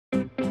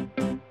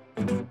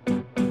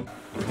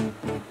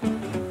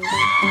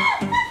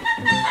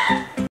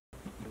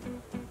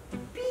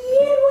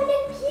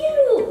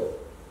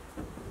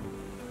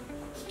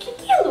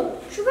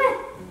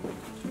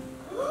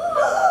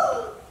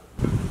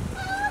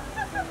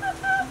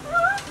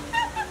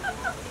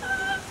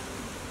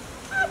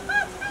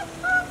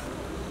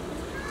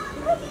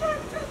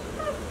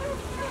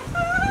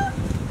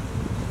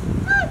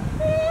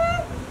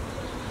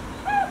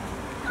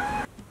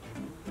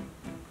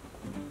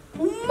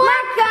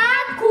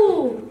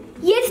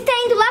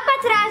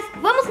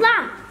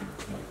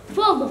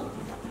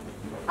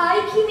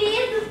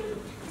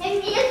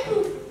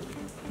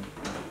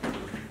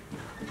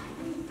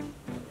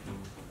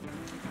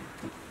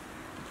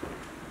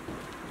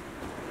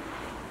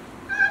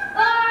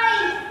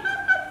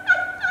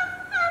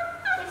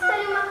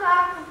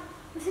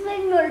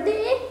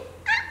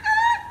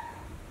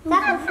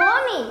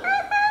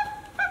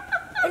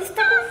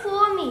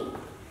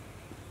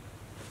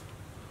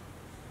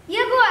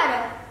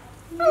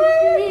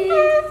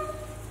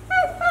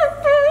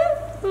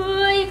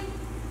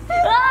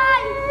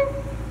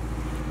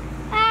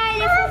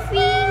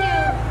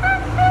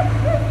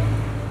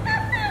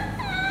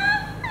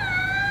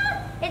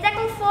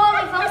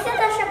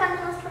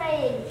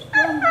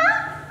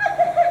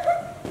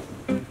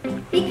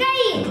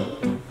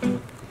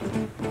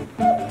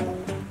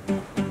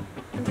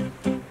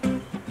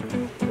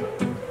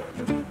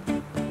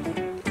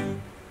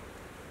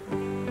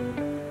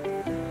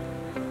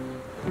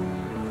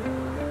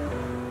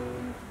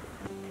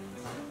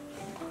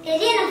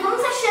Helena,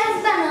 vamos achar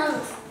as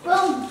bananas.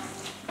 Vamos.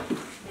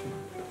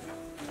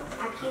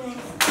 Aqui não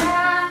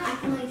está,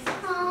 aqui não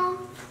está.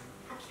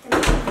 Aqui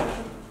também.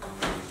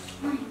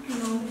 Ai, que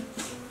não.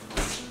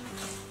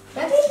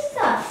 Cadê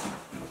está?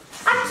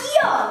 Aqui,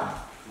 ó.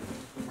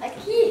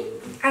 Aqui.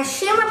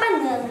 Achei uma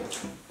banana.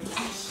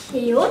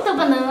 Achei outra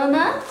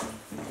banana.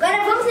 Agora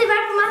vamos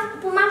levar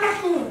pro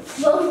macaquinho.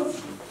 Vamos.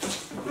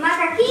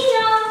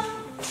 Macaquinho.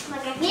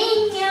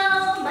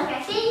 Macaquinho.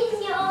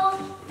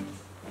 Macaquinho.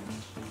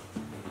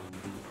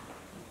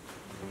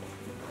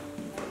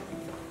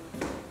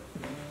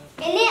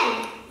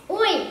 Helena,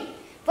 oi,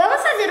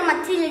 vamos fazer uma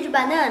trilha de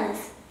bananas?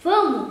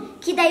 Vamos,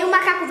 que daí o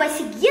macaco vai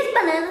seguir as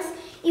bananas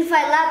e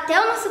vai lá até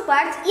o nosso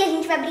quarto e a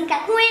gente vai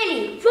brincar com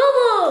ele.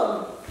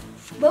 Vamos!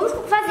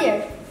 Vamos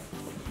fazer.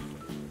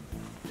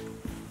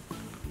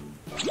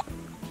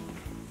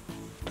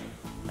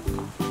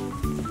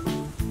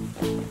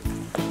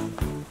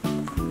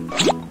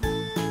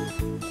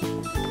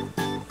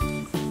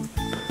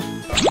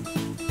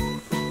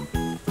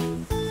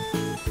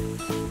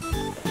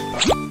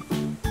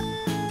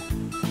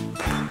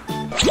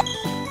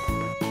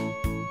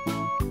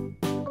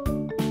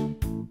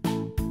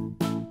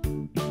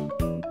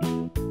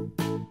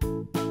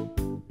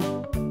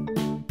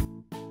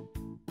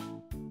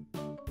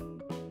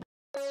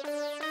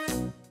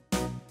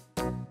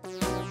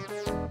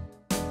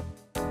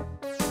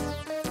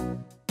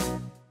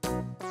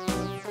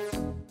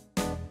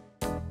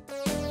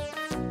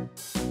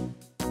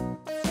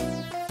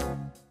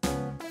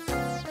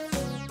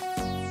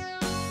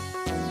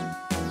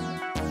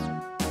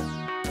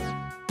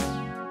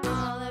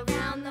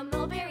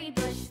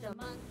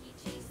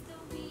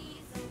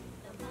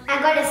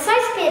 Agora é só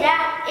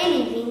esperar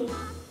ele vir.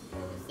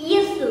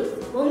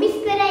 Isso, vamos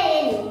esperar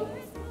ele.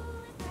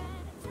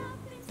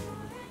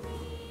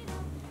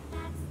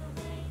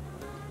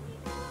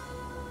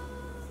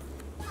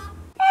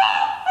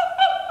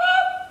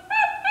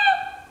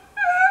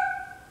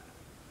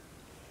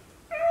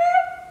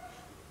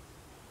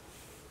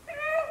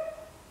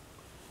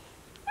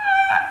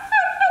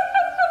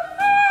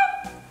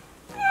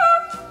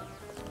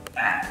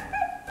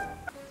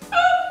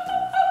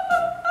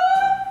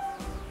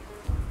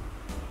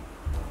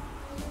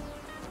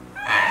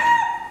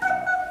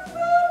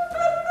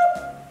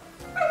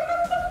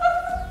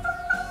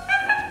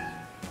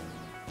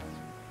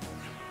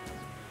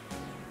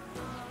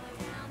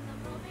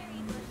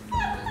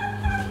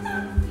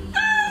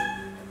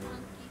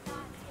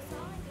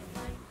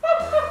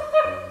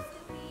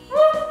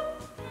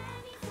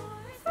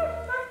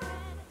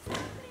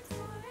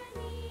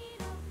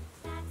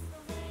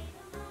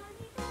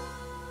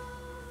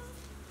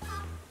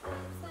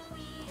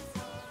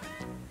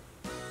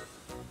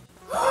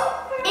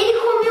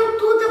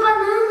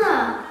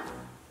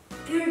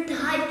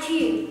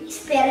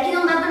 Espero que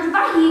não dá dor de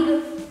barriga.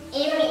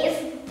 É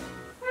mesmo.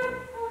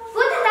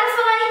 Vou tentar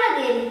falar a língua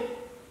dele.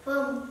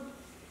 Vamos.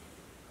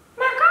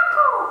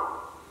 Macaco!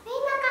 Vem,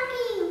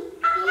 macaquinho.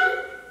 Vem.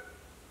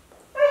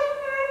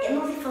 Eu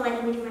não sei falar a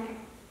língua de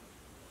macaco.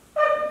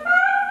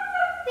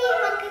 Vem,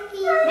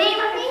 macaquinho. Vem,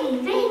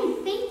 macaquinho. Vem,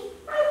 vem.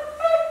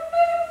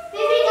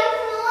 Vem brigar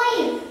com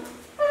nós.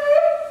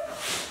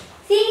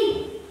 Sim,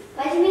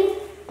 pode vir.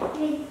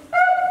 Vem.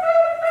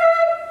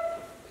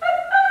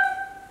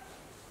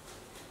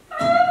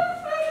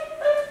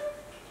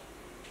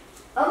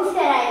 Vamos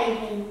esperar ele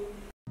vir.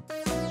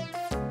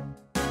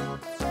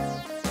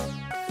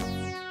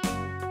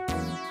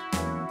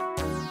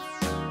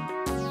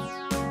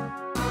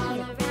 All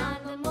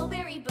around the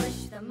mulberry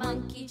bush, the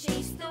monkey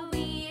chased the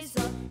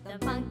weasel. The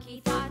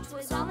monkey thought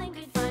 'twas all in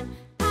good fun.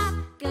 Pop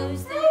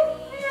goes the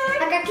weasel.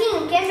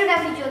 Macaquinho, quer jogar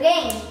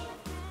videogame?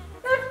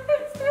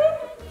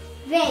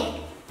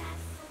 Vem.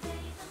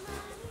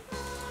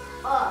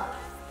 Ó,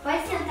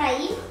 pode sentar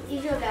aí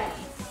e jogar.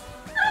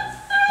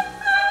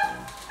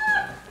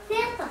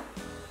 Senta.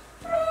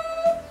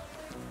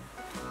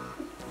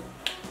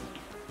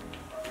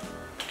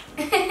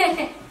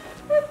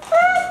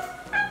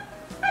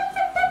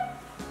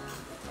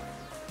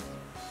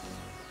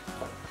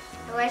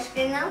 Eu acho que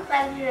ele não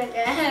sabe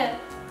jogar.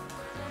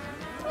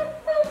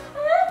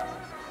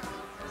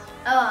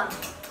 Ó,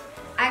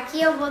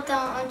 aqui é o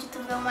botão onde tu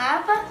vê o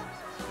mapa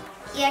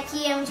e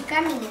aqui é onde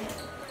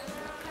caminha.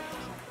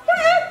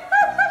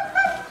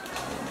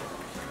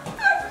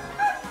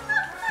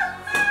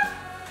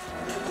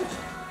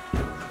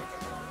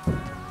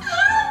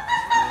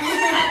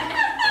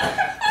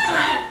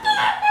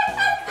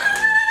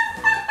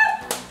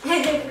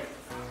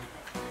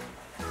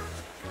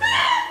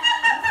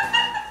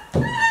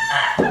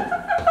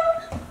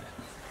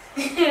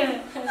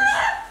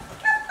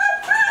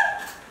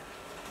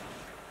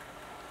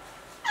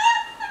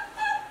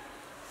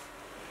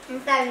 Não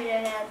sabe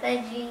jogar,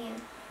 tadinho.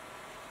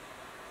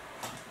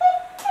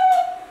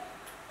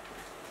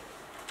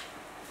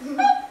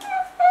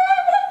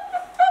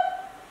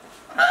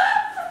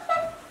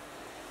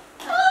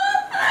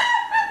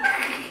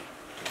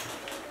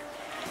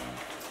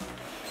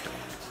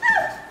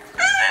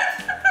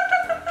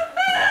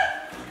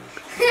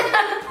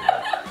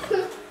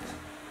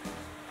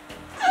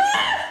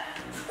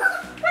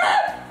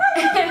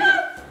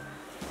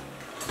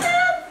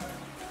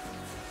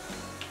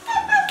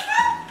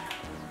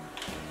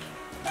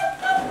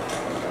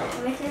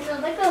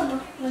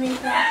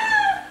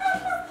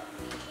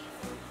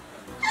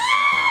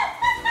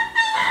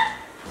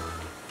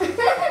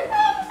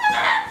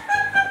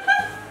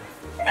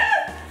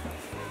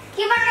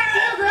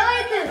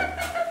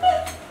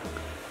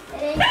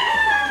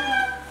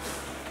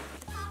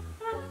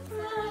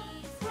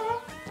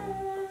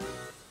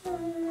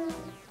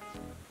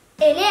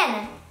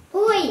 Helena?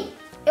 Oi,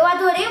 Eu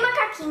adorei o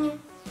macaquinho.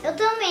 eu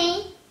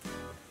também.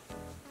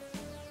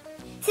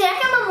 Será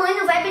que a mamãe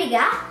não vai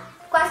brigar?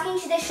 Quase que a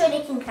gente deixou ele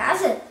aqui em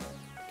casa?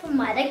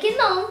 Tomara que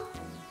não.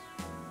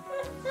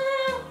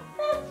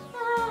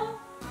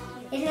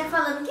 Ele tá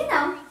falando que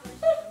não.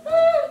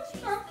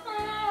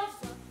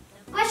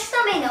 Acho que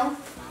também não.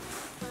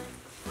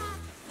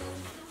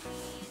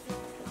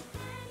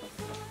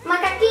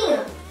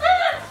 Macaquinho?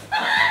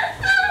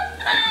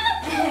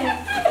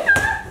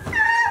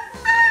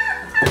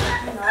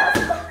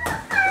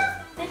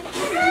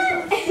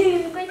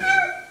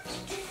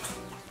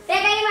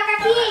 Pega aí,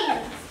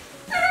 macaquinho.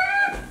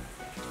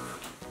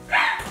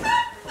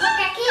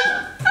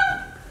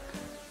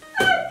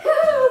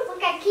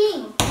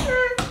 Macaquinho,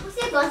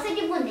 você gosta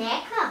de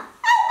boneca?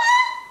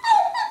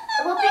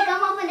 Eu vou pegar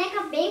uma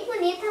boneca bem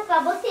bonita pra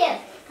você,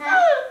 tá?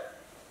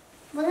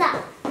 Vamos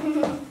lá.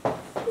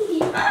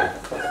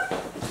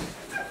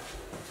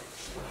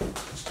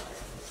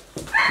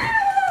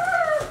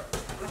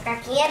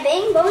 Macaquinho é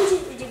bem bom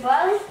de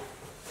bola.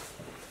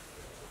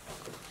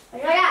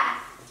 Vai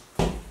jogar.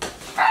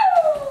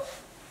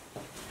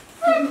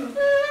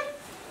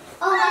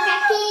 Ô,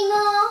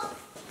 macaquinho.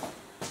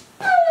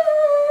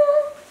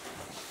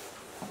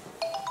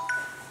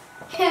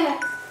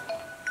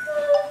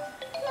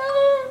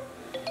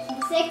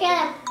 Você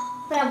quer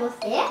pra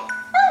você?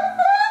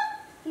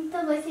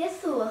 Então vai ser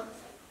sua.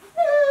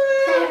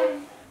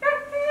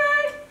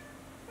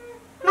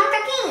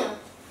 Macaquinho,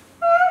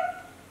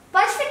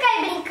 pode ficar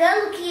aí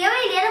brincando que eu e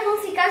a Helena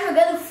vamos ficar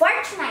jogando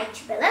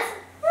Fortnite, beleza?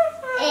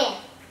 É.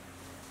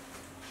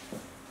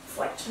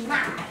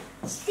 Fortnite.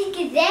 Se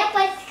quiser,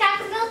 pode ficar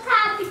com o meu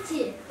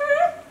tablet.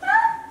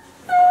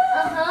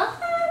 Aham.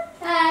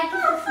 Ai, que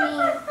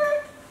fofinho.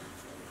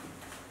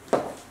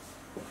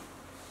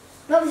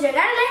 Vamos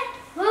jogar, né?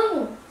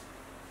 Vamos.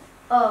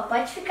 Ó,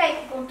 pode ficar aí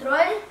com o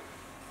controle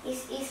e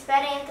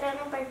espera entrar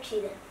na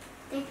partida.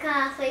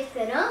 Ficar só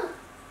esperando?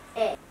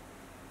 É.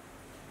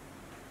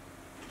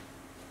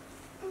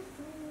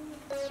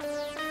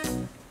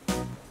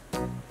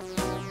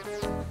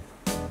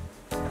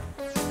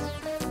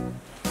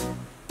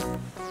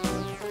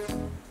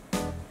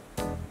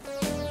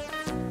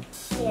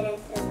 Espera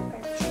entrar na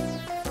partida.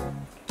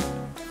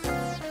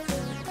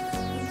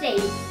 Entrei.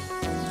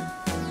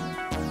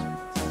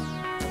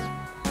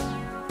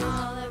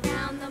 All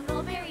around the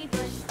mulberry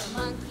bush, the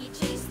monkey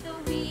chased the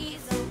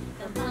weasel.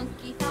 The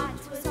monkey thought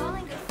it was all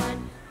in good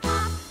fun.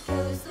 Pop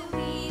goes the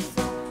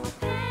weasel. A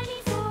penny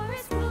for a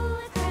spool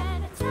of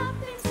thread, a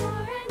tuppence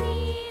for a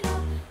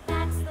needle.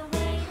 That's the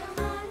way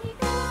the money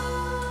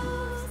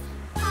goes.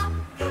 Pop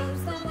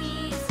goes the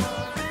weasel.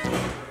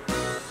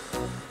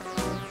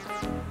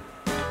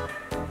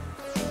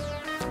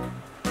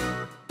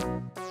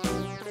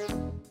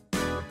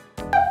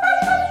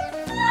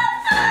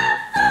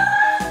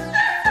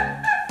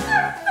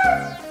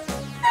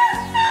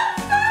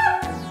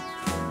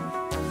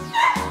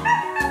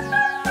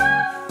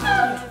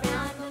 All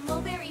around the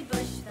mulberry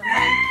bush, the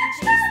monkey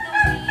chased the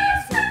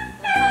weasel.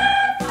 The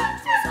monkey thought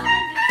it was all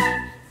in good fun.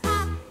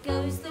 Pop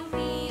goes the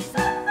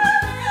weasel. A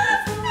penny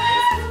for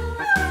a spool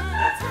of thread,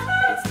 a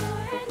tuppence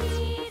for a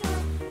needle.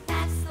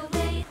 That's the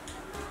way.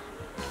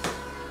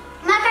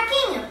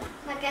 Macaquinho,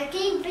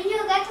 Macaquinho, vem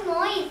jogar com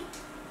nós.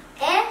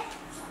 é?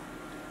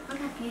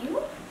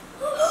 Macaquinho?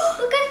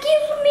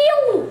 Macaquinho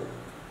sumiu.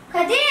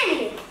 Cadê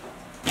ele?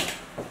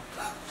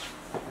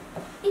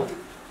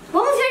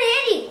 Vamos ver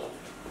ele.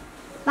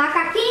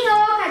 Macaquinho,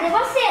 cadê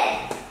você?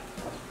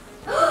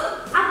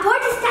 A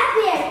porta está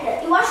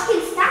aberta. Eu acho que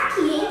ele está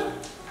aqui, hein?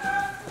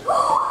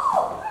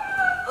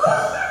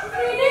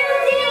 Meu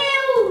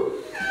Deus!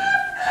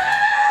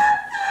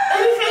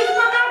 Ele fez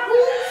uma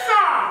bagunça.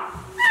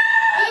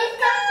 Ele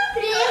tá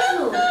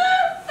preso.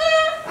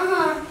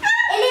 Aham.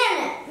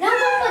 Helena, não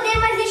vou poder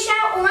mais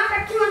deixar o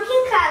macaquinho aqui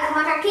em casa,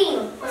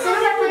 macaquinho. Você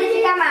não vai poder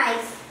ficar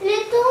mais. Ele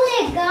é tão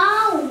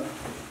legal.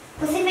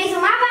 Você fez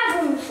uma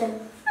bagunça.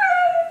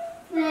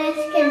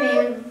 Acho que é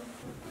mesmo.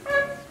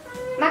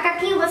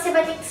 Macaquinho, você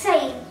vai ter que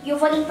sair. E eu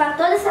vou limpar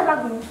toda essa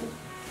bagunça.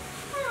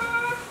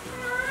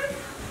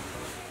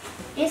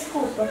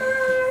 Desculpa.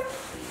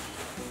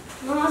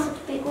 Nossa, tu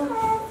pegou.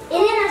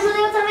 Helena, ajuda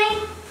eu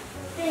também.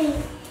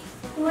 Sim.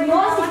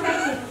 Nossa,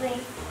 macaquinho,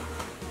 vem.